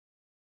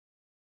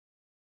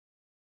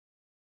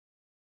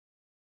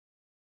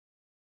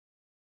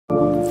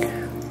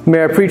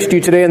May I preach to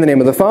you today in the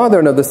name of the Father,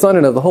 and of the Son,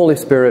 and of the Holy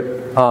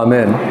Spirit.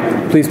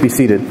 Amen. Please be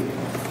seated.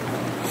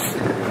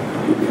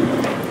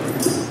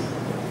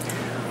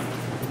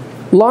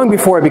 Long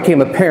before I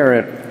became a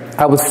parent,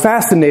 I was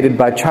fascinated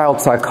by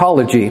child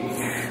psychology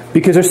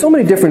because there's so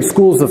many different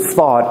schools of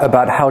thought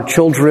about how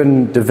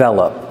children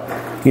develop.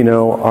 You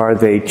know, are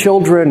they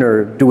children,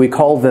 or do we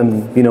call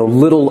them,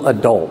 little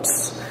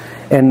adults?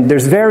 And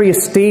there's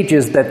various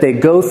stages that they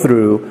go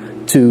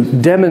through to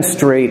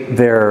demonstrate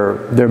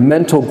their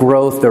mental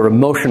growth, their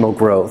emotional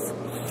growth.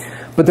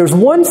 But there's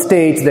one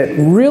stage that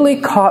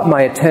really caught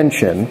my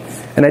attention,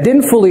 and I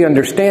didn't fully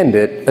understand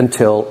it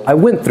until I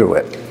went through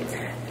it.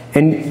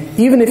 And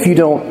even if you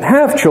don't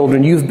have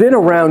children, you've been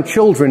around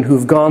children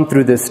who've gone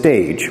through this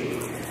stage.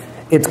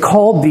 It's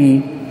called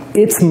the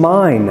 "it's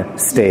mine"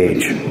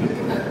 stage.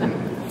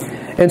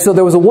 And so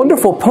there was a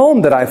wonderful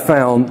poem that I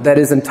found that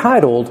is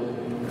entitled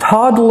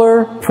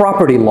 "Toddler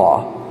Property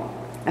Law."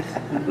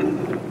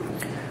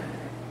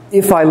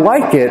 If I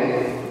like it,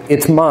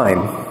 it's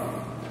mine.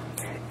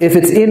 If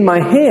it's in my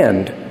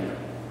hand,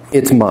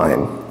 it's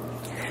mine.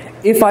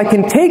 If I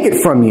can take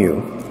it from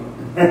you,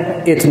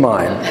 it's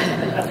mine.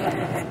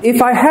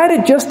 If I had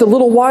it just a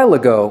little while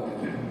ago,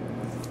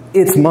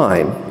 it's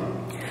mine.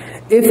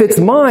 If it's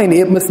mine,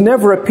 it must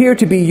never appear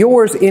to be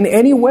yours in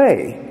any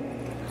way.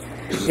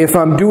 If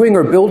I'm doing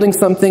or building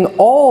something,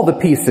 all the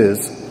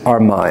pieces are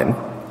mine.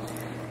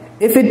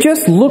 If it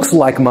just looks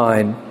like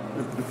mine,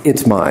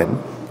 it's mine.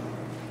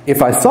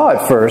 If I saw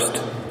it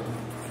first,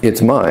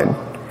 it's mine.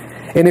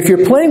 And if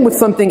you're playing with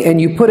something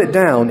and you put it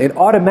down, it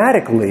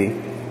automatically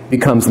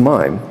becomes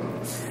mine.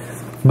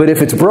 But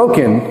if it's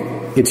broken,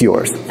 it's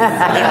yours.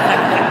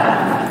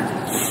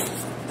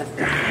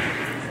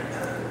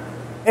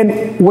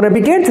 And when I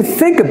began to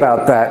think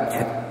about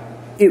that,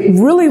 it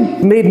really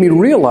made me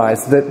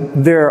realize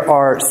that there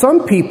are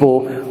some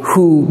people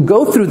who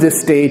go through this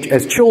stage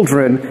as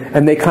children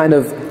and they kind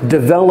of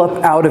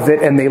develop out of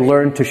it and they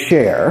learn to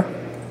share.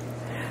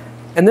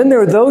 And then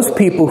there are those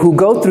people who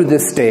go through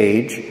this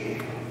stage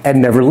and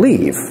never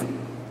leave.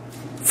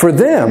 For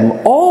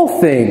them,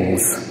 all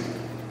things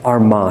are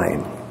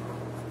mine.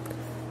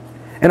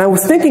 And I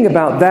was thinking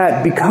about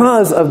that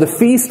because of the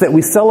feast that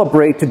we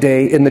celebrate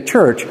today in the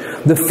church,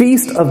 the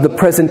feast of the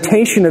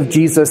presentation of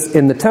Jesus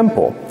in the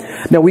temple.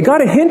 Now, we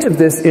got a hint of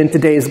this in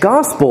today's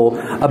gospel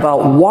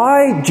about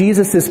why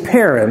Jesus'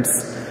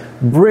 parents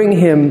bring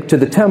him to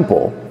the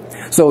temple.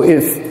 So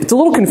it's a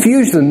little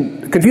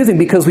confusing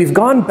because we've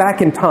gone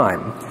back in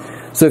time.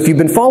 So if you've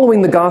been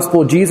following the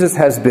gospel, Jesus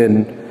has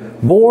been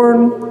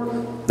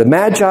born, the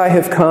Magi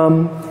have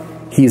come,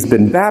 he's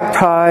been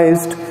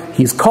baptized,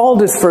 he's called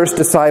his first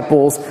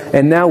disciples,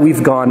 and now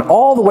we've gone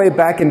all the way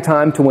back in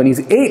time to when he's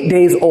 8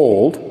 days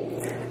old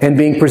and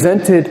being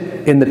presented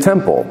in the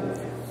temple.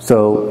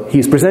 So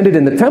he's presented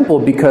in the temple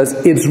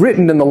because it's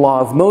written in the law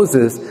of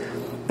Moses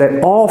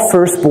that all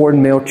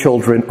firstborn male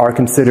children are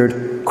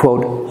considered,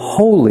 quote,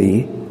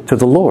 holy to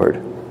the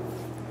Lord.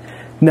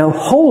 Now,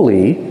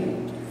 holy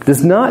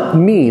does not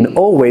mean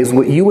always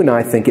what you and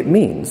I think it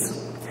means.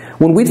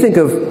 When we think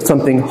of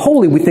something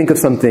holy, we think of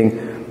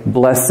something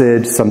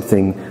blessed,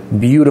 something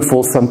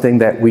beautiful, something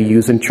that we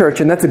use in church,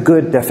 and that's a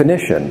good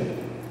definition.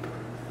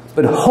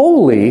 But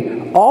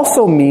holy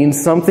also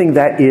means something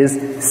that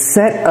is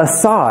set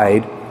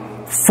aside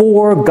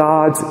for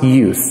God's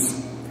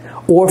use,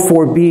 or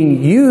for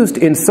being used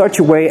in such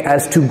a way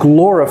as to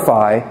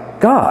glorify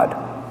God.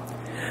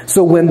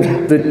 So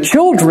when the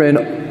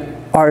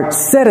children are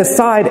set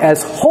aside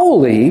as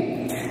holy,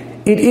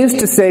 it is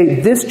to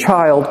say this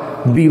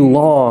child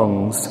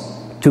belongs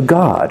to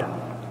God.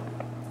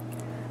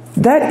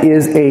 That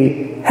is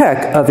a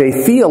heck of a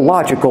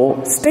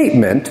theological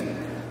statement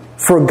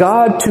for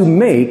God to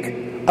make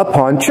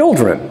upon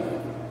children.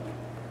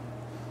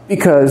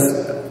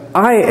 Because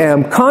I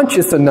am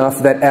conscious enough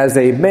that as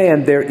a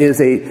man there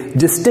is a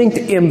distinct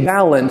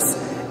imbalance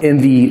in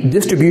the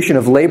distribution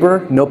of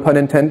labor, no pun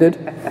intended,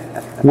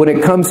 when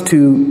it comes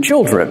to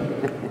children.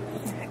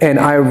 And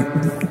I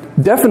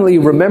definitely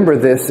remember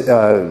this.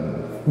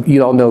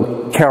 You all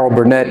know Carol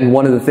Burnett, and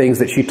one of the things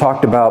that she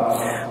talked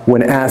about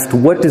when asked,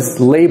 what does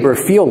labor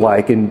feel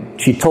like? And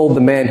she told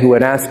the man who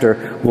had asked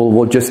her, well,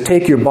 we'll just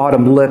take your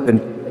bottom lip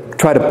and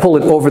try to pull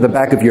it over the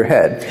back of your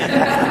head.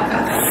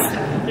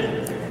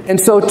 And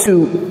so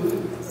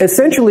to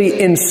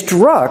essentially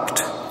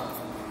instruct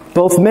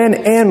both men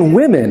and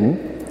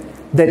women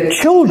that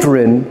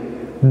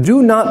children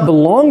do not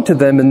belong to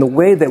them in the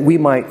way that we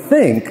might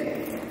think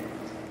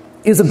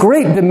is a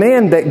great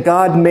demand that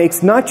God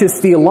makes, not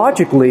just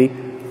theologically,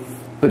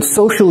 but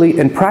socially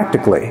and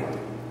practically.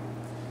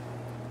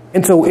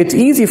 And so it's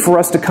easy for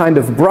us to kind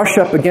of brush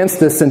up against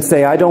this and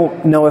say, I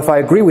don't know if I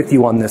agree with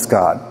you on this,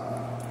 God.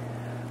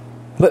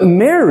 But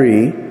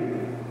Mary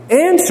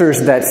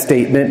answers that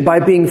statement by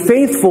being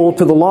faithful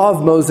to the law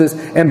of Moses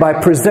and by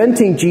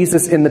presenting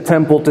Jesus in the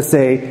temple to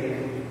say,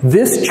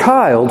 this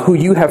child who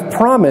you have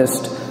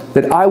promised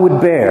that I would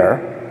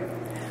bear,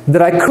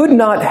 that I could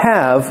not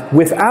have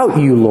without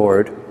you,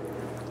 Lord,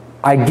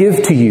 I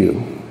give to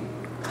you.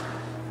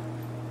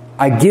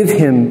 I give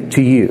him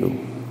to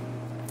you.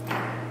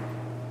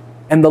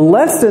 And the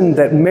lesson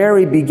that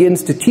Mary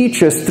begins to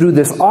teach us through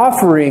this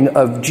offering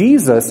of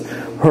Jesus,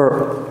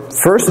 her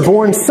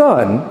firstborn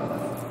son,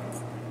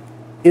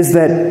 is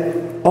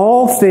that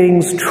all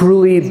things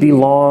truly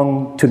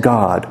belong to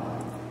God.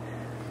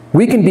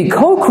 We can be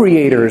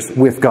co-creators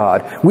with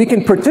God. We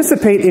can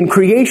participate in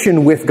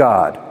creation with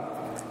God.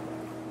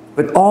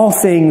 But all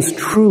things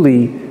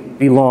truly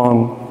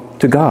belong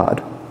to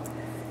God,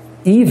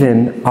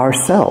 even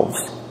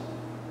ourselves.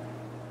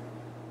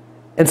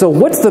 And so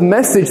what's the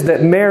message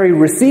that Mary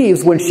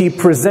receives when she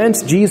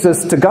presents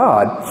Jesus to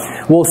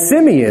God? Well,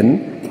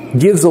 Simeon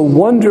gives a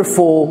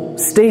wonderful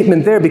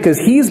statement there because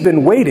he's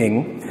been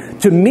waiting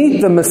to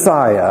meet the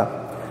Messiah,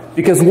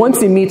 because once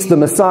he meets the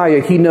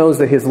Messiah, he knows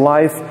that his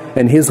life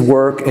and his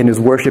work and his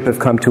worship have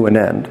come to an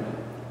end.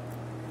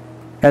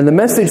 And the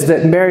message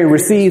that Mary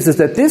receives is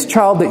that this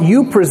child that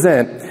you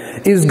present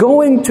is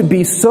going to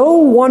be so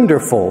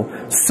wonderful,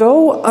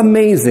 so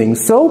amazing,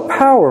 so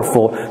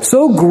powerful,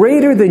 so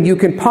greater than you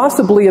can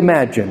possibly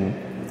imagine,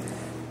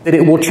 that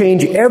it will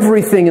change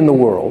everything in the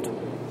world.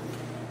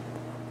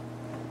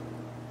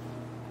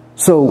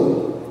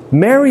 So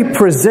Mary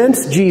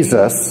presents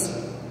Jesus,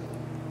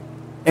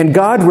 and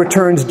God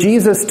returns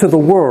Jesus to the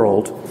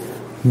world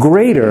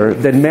greater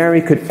than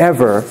Mary could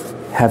ever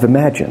have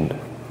imagined.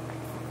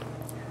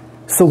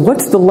 So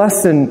what's the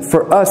lesson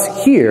for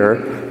us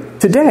here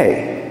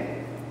today?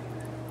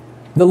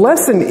 The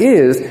lesson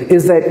is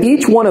that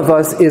each one of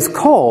us is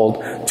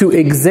called to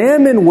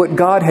examine what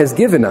God has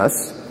given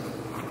us,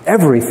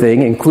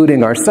 everything,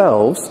 including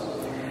ourselves,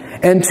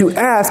 and to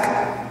ask,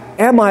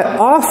 am I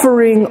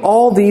offering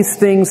all these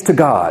things to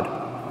God?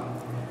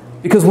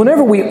 Because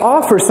whenever we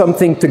offer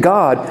something to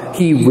God,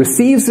 He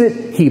receives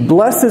it, He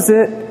blesses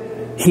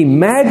it, He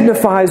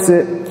magnifies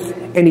it,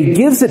 and He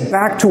gives it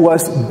back to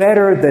us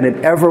better than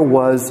it ever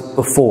was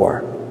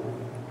before.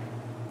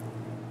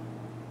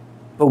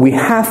 But we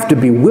have to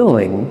be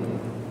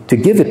willing to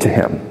give it to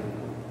Him.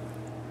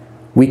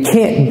 We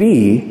can't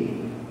be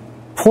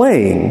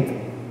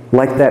playing,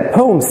 like that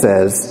poem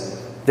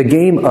says, the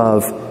game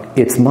of,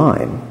 it's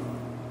mine.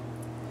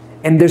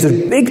 And there's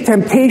a big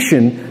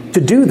temptation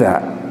to do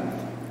that.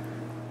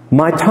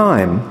 My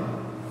time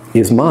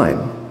is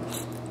mine.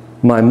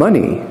 My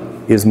money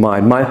is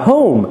mine. My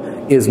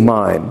home is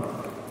mine.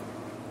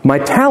 My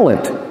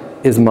talent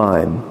is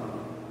mine.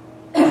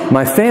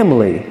 My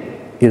family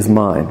is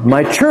mine.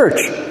 My church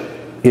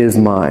is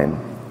mine.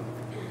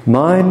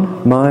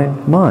 Mine,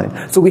 mine,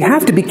 mine. So we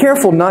have to be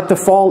careful not to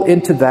fall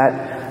into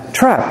that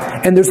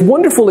trap. And there's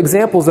wonderful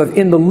examples of,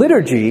 in the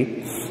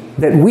liturgy,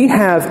 that we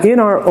have in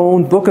our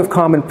own Book of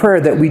Common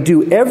Prayer that we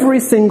do every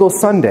single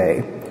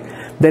Sunday,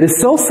 that is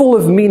so full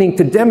of meaning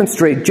to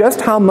demonstrate just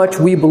how much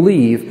we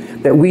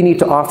believe that we need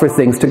to offer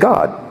things to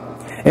God.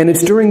 And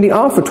it's during the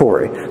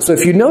offertory. So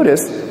if you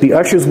notice, the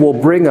ushers will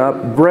bring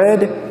up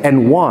bread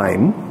and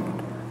wine,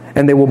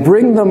 and they will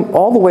bring them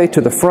all the way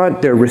to the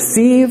front. They're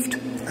received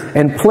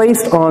and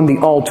placed on the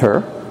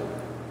altar.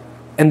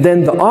 And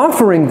then the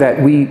offering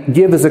that we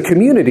give as a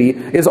community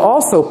is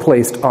also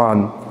placed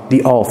on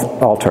the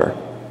altar.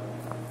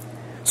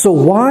 So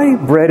why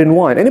bread and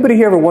wine? Anybody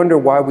here ever wonder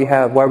why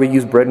we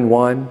use bread and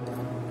wine?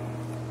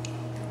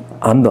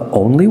 I'm the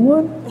only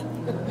one?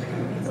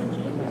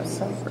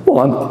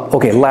 Well,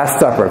 okay, Last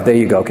Supper. There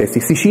you go. Okay,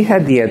 see, she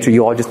had the answer.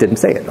 You all just didn't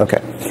say it. Okay.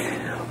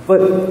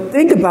 But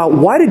think about,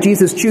 why did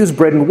Jesus choose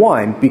bread and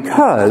wine?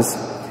 Because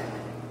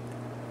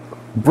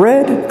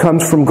bread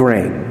comes from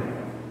grain.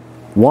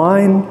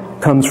 Wine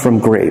comes from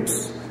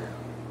grapes.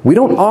 We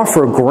don't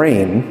offer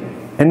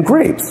grain and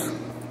grapes.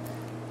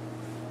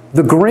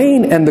 The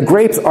grain and the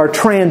grapes are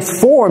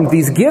transformed,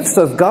 these gifts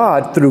of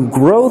God, through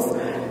growth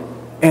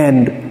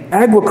and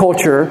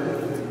agriculture.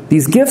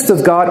 These gifts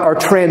of God are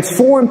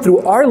transformed through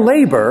our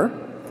labor,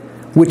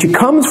 which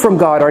comes from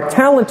God. Our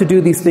talent to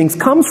do these things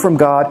comes from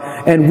God,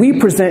 and we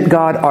present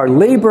God our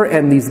labor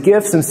and these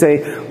gifts and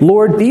say,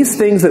 Lord, these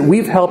things that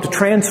we've helped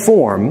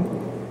transform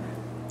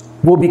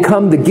will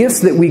become the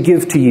gifts that we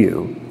give to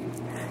you.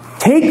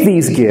 Take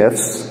these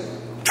gifts,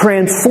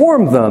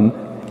 transform them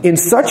in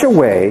such a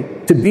way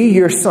to be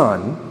your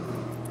Son,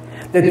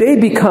 that they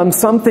become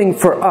something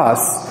for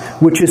us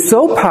which is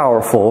so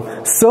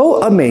powerful,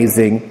 so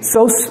amazing,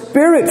 so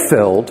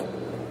Spirit-filled,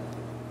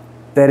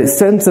 that it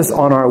sends us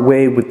on our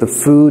way with the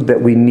food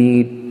that we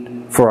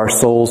need for our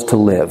souls to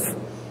live.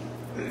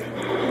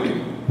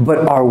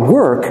 But our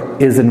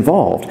work is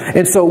involved.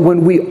 And so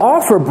when we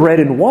offer bread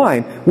and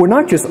wine, we're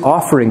not just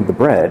offering the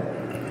bread.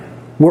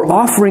 We're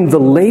offering the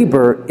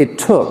labor it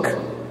took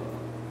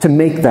to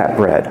make that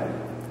bread.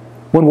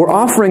 When we're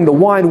offering the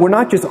wine, we're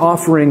not just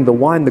offering the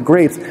wine, the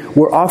grapes,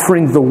 we're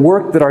offering the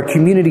work that our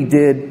community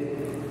did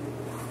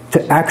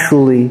to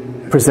actually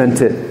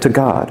present it to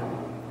God.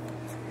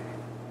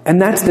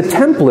 And that's the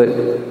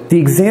template, the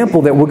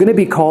example that we're going to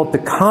be called to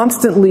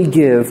constantly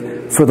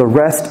give for the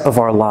rest of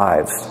our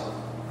lives.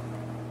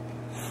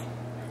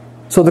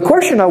 So the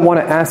question I want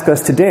to ask us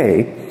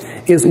today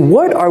is,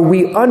 what are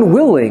we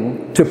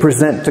unwilling to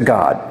present to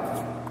God?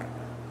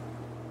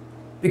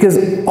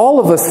 Because all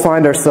of us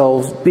find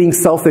ourselves being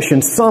selfish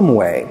in some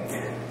way.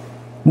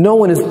 No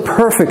one is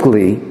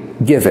perfectly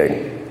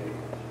giving.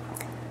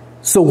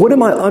 So what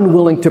am I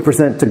unwilling to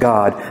present to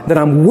God that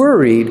I'm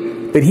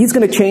worried that He's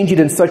going to change it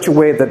in such a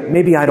way that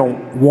maybe I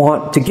don't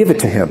want to give it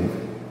to Him?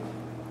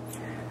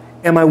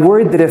 Am I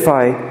worried that if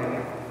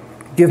I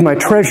give my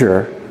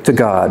treasure to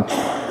God,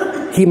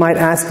 He might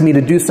ask me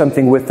to do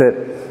something with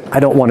it I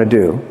don't want to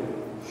do?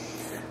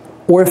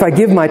 Or if I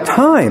give my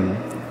time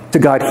to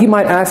God, He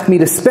might ask me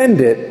to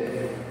spend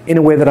it in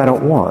a way that I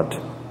don't want.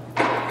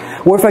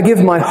 Or if I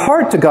give my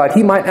heart to God,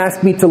 He might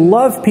ask me to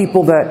love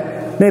people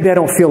that maybe I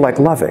don't feel like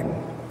loving.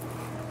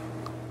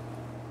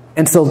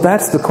 And so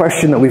that's the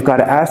question that we've got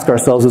to ask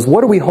ourselves is,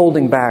 what are we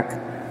holding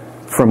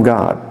back from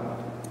God?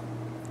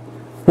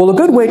 Well, a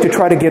good way to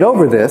try to get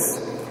over this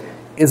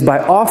is by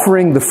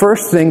offering the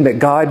first thing that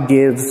God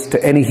gives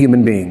to any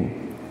human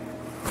being,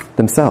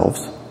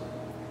 themselves.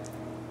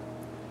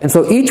 And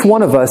so each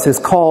one of us is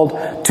called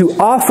to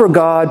offer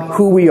God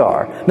who we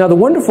are. Now the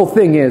wonderful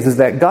thing is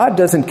that God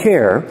doesn't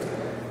care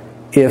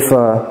if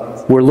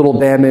we're a little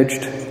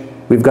damaged,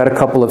 we've got a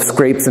couple of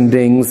scrapes and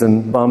dings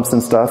and bumps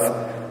and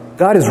stuff.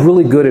 God is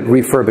really good at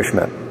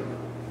refurbishment.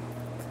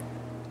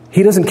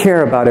 He doesn't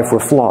care about if we're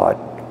flawed.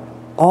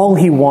 All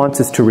He wants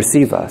is to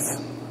receive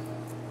us.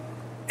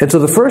 And so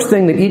the first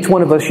thing that each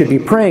one of us should be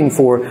praying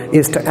for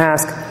is to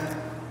ask,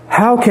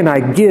 how can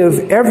I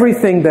give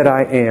everything that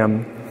I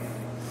am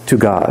to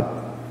God?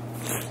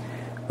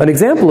 An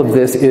example of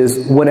this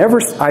is whenever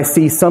I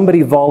see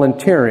somebody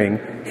volunteering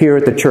here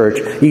at the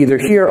church, either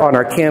here on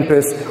our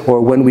campus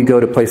or when we go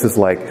to places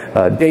like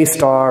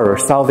Daystar or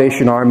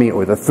Salvation Army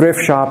or the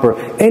thrift shop or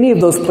any of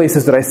those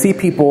places that I see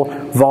people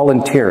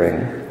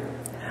volunteering,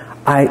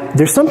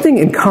 there's something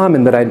in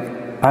common that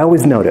I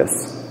always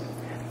notice.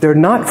 They're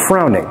not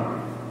frowning.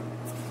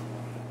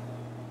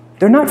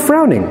 They're not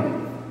frowning.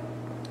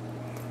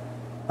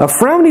 A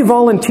frowny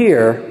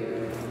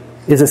volunteer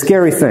is a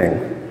scary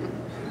thing.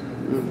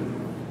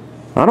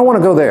 I don't want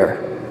to go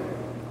there.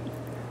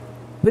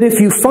 But if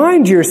you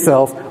find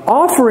yourself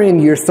offering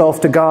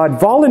yourself to God,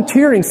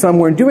 volunteering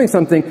somewhere and doing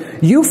something,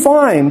 you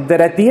find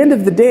that at the end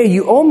of the day,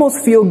 you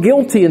almost feel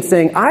guilty in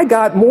saying, I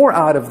got more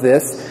out of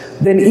this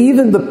than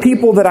even the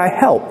people that I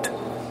helped.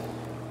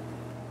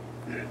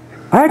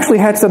 I actually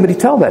had somebody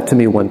tell that to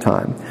me one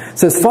time.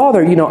 Says,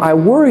 Father, I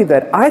worry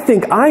that I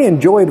think I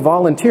enjoyed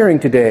volunteering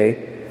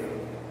today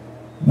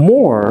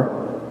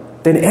more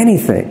than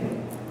anything.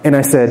 And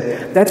I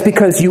said, that's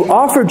because you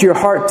offered your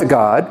heart to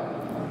God.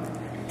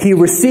 He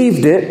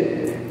received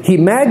it, He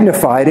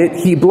magnified it,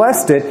 He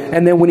blessed it,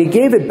 and then when He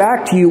gave it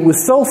back to you, it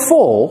was so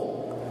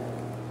full,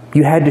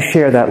 you had to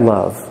share that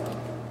love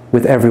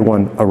with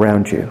everyone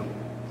around you.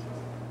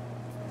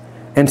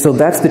 And so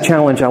that's the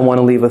challenge I want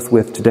to leave us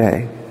with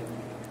today.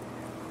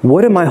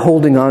 What am I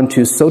holding on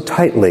to so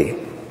tightly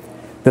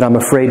that I'm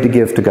afraid to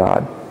give to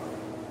God?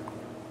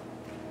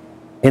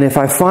 And if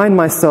I find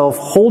myself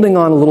holding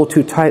on a little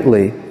too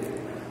tightly,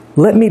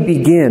 let me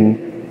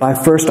begin by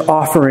first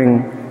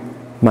offering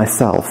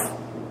myself,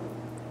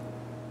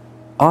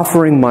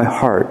 offering my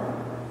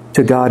heart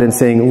to God and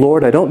saying,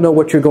 Lord, I don't know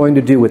what you're going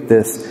to do with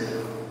this,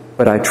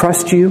 but I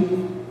trust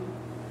you,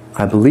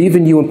 I believe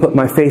in you and put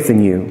my faith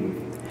in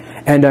you,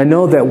 and I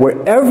know that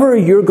wherever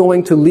you're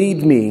going to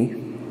lead me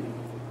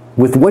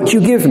with what you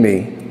give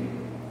me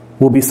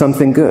will be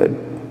something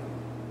good,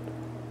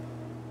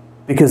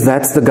 because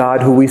that's the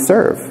God who we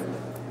serve,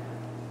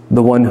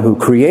 the one who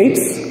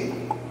creates,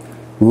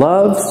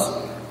 loves,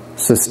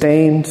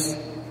 sustains,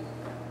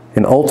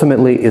 and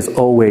ultimately is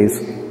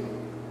always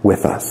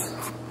with us.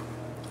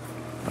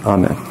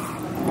 Amen.